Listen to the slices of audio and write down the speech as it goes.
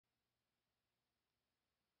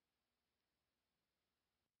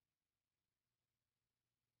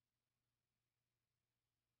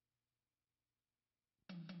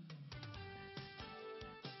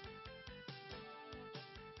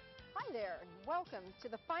Hi there, and welcome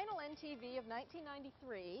to the final NTV of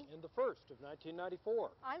 1993. And the first of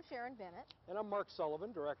 1994. I'm Sharon Bennett. And I'm Marc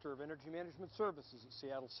Sullivan, Director of Energy Management Services at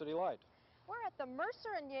Seattle City Light. We're at the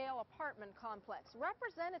Mercer and Yale apartment complex,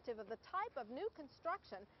 representative of the type of new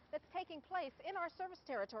construction that's taking place in our service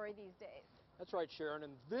territory these days. That's right, Sharon,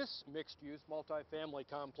 and this mixed-use multifamily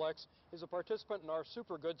complex is a participant in our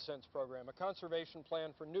Super Good Sense program, a conservation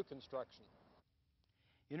plan for new construction.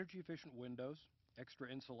 Energy-efficient windows,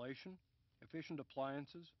 extra insulation, efficient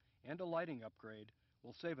appliances, and a lighting upgrade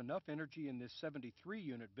will save enough energy in this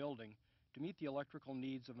 73-unit building to meet the electrical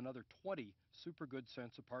needs of another 20 Super Good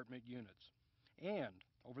Sense apartment units. And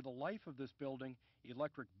over the life of this building,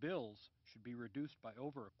 electric bills should be reduced by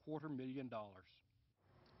over $250,000.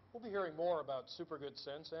 We'll be hearing more about Super Good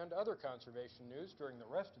Sense and other conservation news during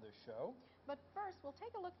the rest of this show. But first, we'll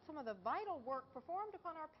take a look at some of the vital work performed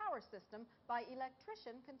upon our power system by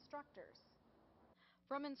electrician constructors.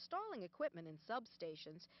 From installing equipment in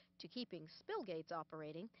substations to keeping spill gates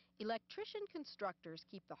operating, electrician constructors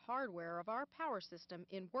keep the hardware of our power system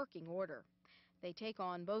in working order. They take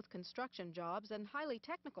on both construction jobs and highly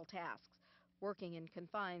technical tasks, working in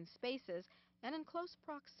confined spaces and in close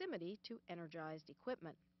proximity to energized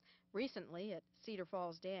equipment. Recently, at Cedar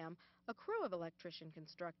Falls Dam, a crew of electrician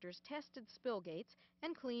constructors tested spill gates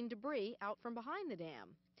and cleaned debris out from behind the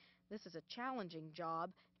dam. This is a challenging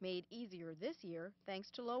job, made easier this year thanks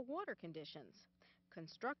to low water conditions.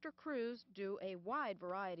 Constructor crews do a wide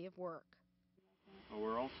variety of work.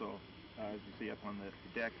 We're also, as you see up on the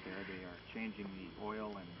deck there, they are changing the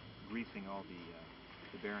oil and greasing all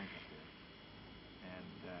the bearings up there. And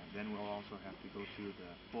then we'll also have to go through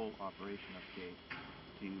the full operation update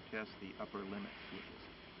to test the upper limit switches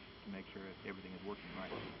to make sure that everything is working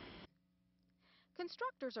right.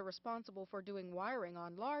 Constructors are responsible for doing wiring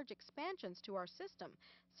on large expansions to our system,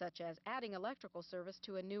 such as adding electrical service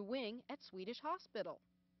to a new wing at Swedish Hospital.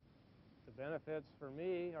 The benefits for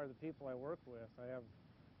me are the people I work with. I have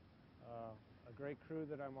a great crew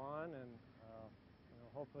that I'm on, and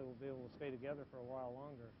hopefully we'll be able to stay together for a while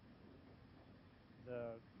longer.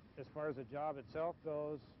 As far as the job itself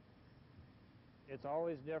goes, it's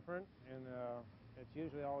always different, and it's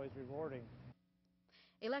usually always rewarding.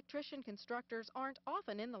 Electrician constructors aren't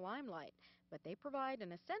often in the limelight, but they provide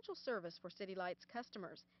an essential service for City Light's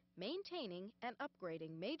customers, maintaining and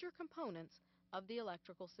upgrading major components of the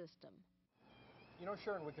electrical system. You know,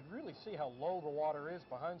 Sharon, we could really see how low the water is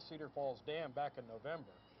behind Cedar Falls Dam back in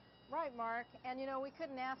November. Right, Mark, and you know, we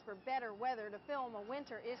couldn't ask for better weather to film a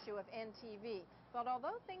winter issue of NTV. But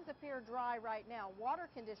although things appear dry right now, water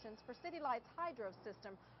conditions for City Light's hydro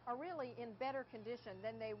system are really in better condition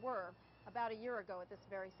than they were about a year ago at this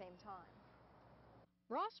very same time.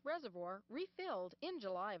 Ross Reservoir refilled in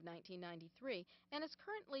July of 1993 and is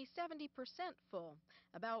currently 70% full,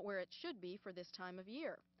 about where it should be for this time of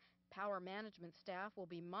year. Power management staff will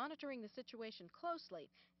be monitoring the situation closely,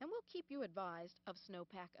 and we'll keep you advised of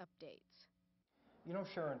snowpack updates. You know,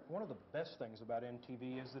 Sharon, one of the best things about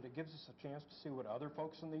NTV is that it gives us a chance to see what other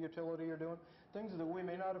folks in the utility are doing, things that we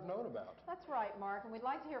may not have known about. That's right, Mark, and we'd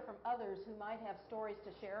like to hear from others who might have stories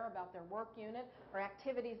to share about their work unit or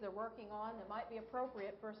activities they're working on that might be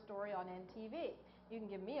appropriate for a story on NTV. You can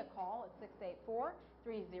give me a call at 684-3008,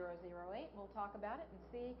 and we'll talk about it and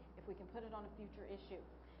see if we can put it on a future issue.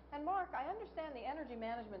 And Mark, I understand the Energy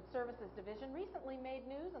Management Services Division recently made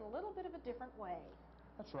news in a little bit of a different way.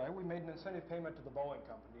 That's right. We made an incentive payment to the Boeing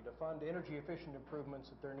company to fund energy-efficient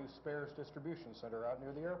improvements at their new spares distribution center out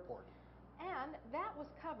near the airport. And that was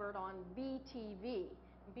covered on BTV.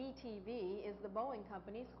 BTV is the Boeing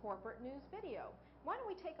company's corporate news video. Why don't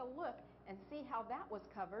we take a look and see how that was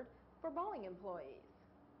covered for Boeing employees?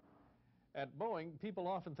 At Boeing, people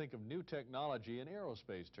often think of new technology in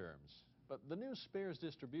aerospace terms. But the new spares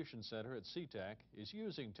distribution center at SeaTac is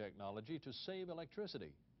using technology to save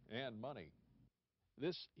electricity and money.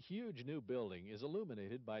 This huge new building is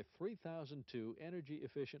illuminated by 3,002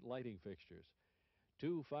 energy-efficient lighting fixtures.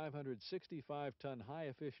 Two 565-ton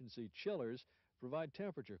high-efficiency chillers provide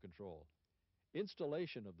temperature control.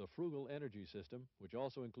 Installation of the frugal energy system, which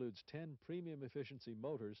also includes 10 premium efficiency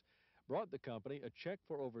motors, brought the company a check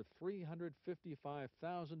for over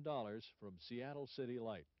 $355,000 from Seattle City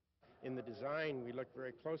Light. In the design, we looked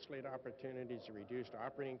very closely at opportunities to reduce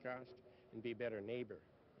operating cost and be a better neighbor.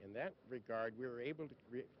 In that regard, we were able to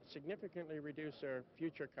significantly reduce our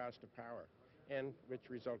future cost of power, and which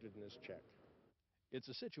resulted in this check. It's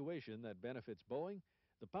a situation that benefits Boeing,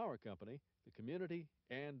 the power company, the community,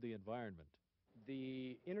 and the environment.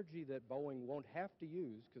 The energy that Boeing won't have to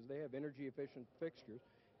use, because they have energy-efficient fixtures,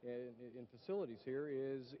 in facilities here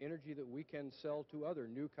is energy that we can sell to other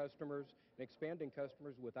new customers and expanding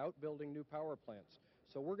customers without building new power plants.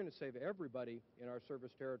 So we're going to save everybody in our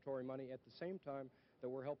service territory money at the same time that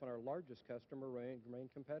we're helping our largest customer remain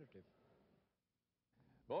competitive.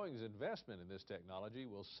 Boeing's investment in this technology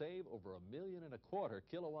will save over 1.25 million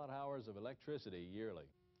kilowatt-hours of electricity yearly.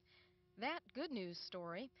 That good news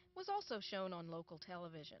story was also shown on local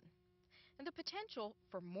television. And the potential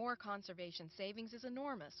for more conservation savings is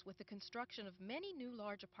enormous with the construction of many new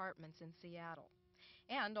large apartments in Seattle.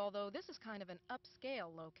 And although this is kind of an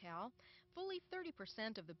upscale locale, fully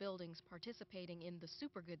 30% of the buildings participating in the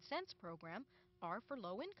Super Good Sense program are for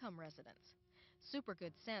low-income residents. Super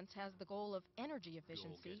Good Sense has the goal of energy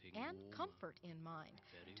efficiency and comfort in mind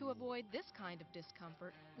to avoid this kind of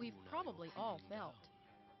discomfort we've probably all felt.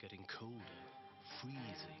 Getting colder,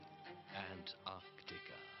 freezing,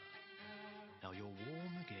 Antarctica. Now you're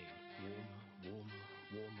warm again. Warmer, warmer,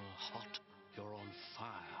 warmer, hot. You're on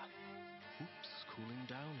fire. Oops, cooling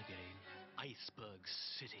down again. Iceberg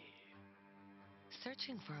City.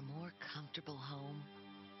 Searching for a more comfortable home?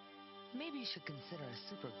 Maybe you should consider a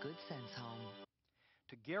Super Good Sense home.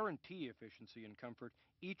 To guarantee efficiency and comfort,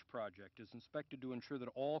 each project is inspected to ensure that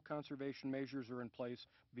all conservation measures are in place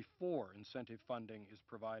before incentive funding is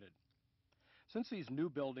provided. Since these new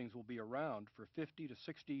buildings will be around for 50 to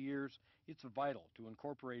 60 years, it's vital to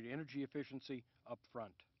incorporate energy efficiency up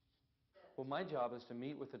front. Well, my job is to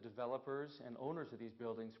meet with the developers and owners of these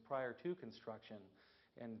buildings prior to construction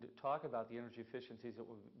and talk about the energy efficiencies that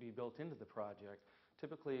will be built into the project.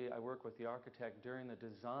 Typically, I work with the architect during the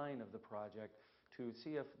design of the project to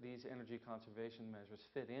see if these energy conservation measures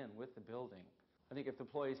fit in with the building. I think if the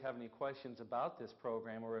employees have any questions about this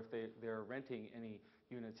program or if they're renting any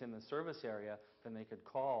units in the service area, then they could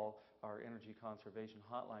call our energy conservation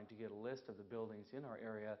hotline to get a list of the buildings in our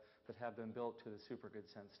area that have been built to the Super Good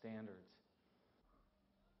Sense standards.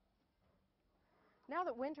 Now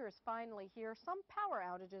that winter is finally here, some power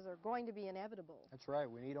outages are going to be inevitable. That's right.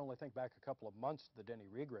 We need only think back a couple of months to the Denny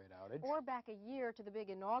regrade outage. Or back a year to the big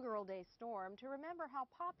inaugural day storm to remember how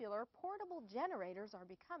popular portable generators are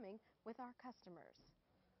becoming with our customers.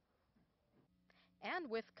 And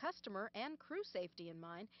with customer and crew safety in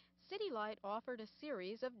mind, City Light offered a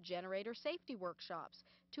series of generator safety workshops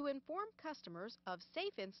to inform customers of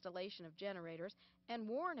safe installation of generators and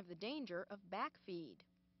warn of the danger of backfeed.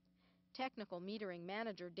 Technical metering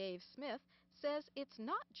manager Dave Smith says it's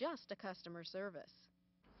not just a customer service.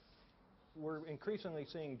 We're increasingly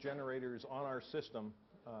seeing generators on our system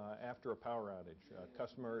after a power outage.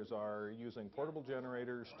 Customers are using portable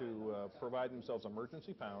generators to provide themselves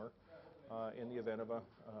emergency power in the event of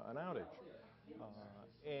an outage.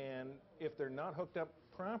 And if they're not hooked up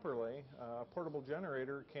properly, a portable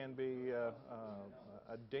generator can be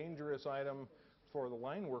a dangerous item for the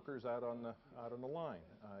line workers out on the line.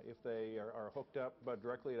 If they are hooked up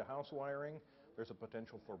directly to house wiring, there's a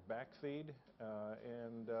potential for backfeed,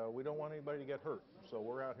 and we don't want anybody to get hurt. So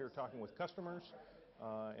we're out here talking with customers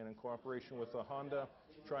and in cooperation with Honda,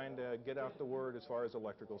 trying to get out the word as far as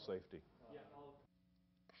electrical safety.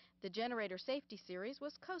 The Generator Safety Series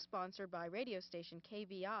was co-sponsored by radio station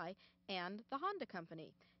KVI and the Honda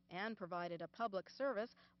Company, and provided a public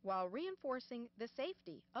service while reinforcing the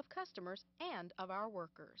safety of customers and of our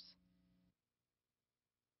workers.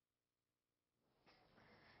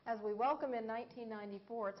 As we welcome in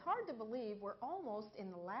 1994, it's hard to believe we're almost in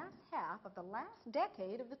the last half of the last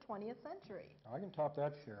decade of the 20th century. I can top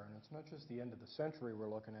that, Sharon. It's not just the end of the century we're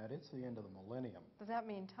looking at, it's the end of the millennium. Does that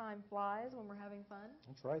mean time flies when we're having fun?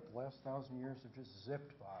 That's right. The last 1,000 years have just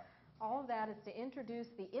zipped by. All of that is to introduce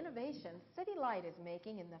the innovations City Light is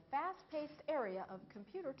making in the fast-paced area of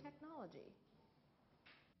computer technology.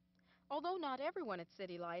 Although not everyone at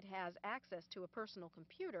City Light has access to a personal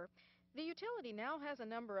computer, the utility now has a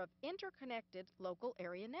number of interconnected local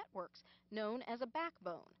area networks known as a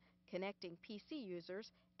backbone, connecting PC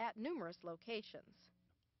users at numerous locations.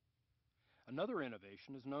 Another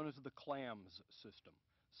innovation is known as the CLAMS system,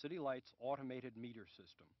 City Light's automated meter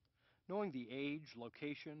system. Knowing the age,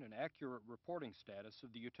 location, and accurate reporting status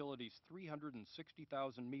of the utility's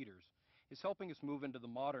 360,000 meters is helping us move into the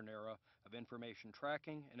modern era of information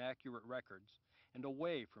tracking and accurate records, and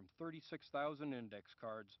away from 36,000 index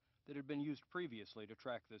cards that had been used previously to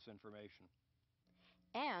track this information.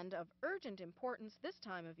 And of urgent importance this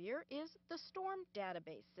time of year is the storm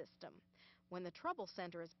database system. When the trouble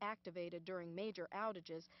center is activated during major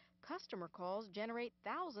outages, customer calls generate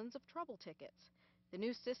thousands of trouble tickets. The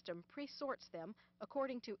new system pre-sorts them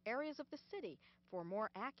according to areas of the city for more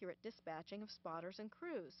accurate dispatching of spotters and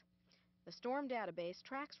crews. The storm database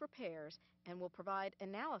tracks repairs and will provide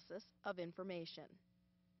analysis of information.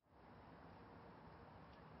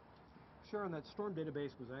 Sharon, that storm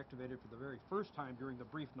database was activated for the very first time during the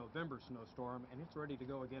brief November snowstorm, and it's ready to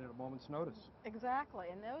go again at a moment's notice. Exactly,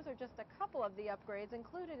 and those are just a couple of the upgrades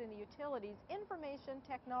included in the utility's Information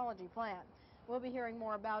Technology Plan. We'll be hearing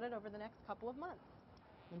more about it over the next couple of months.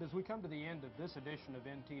 And as we come to the end of this edition of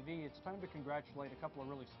NTV, it's time to congratulate a couple of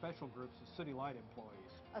really special groups of City Light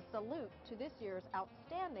employees. A salute to this year's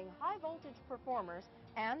outstanding high-voltage performers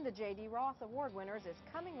and the J.D. Ross Award winners is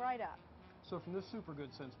coming right up. So from this Super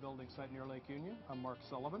Good Sense building site near Lake Union, I'm Marc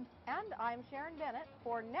Sullivan. And I'm Sharon Bennett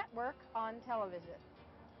for Network on Television.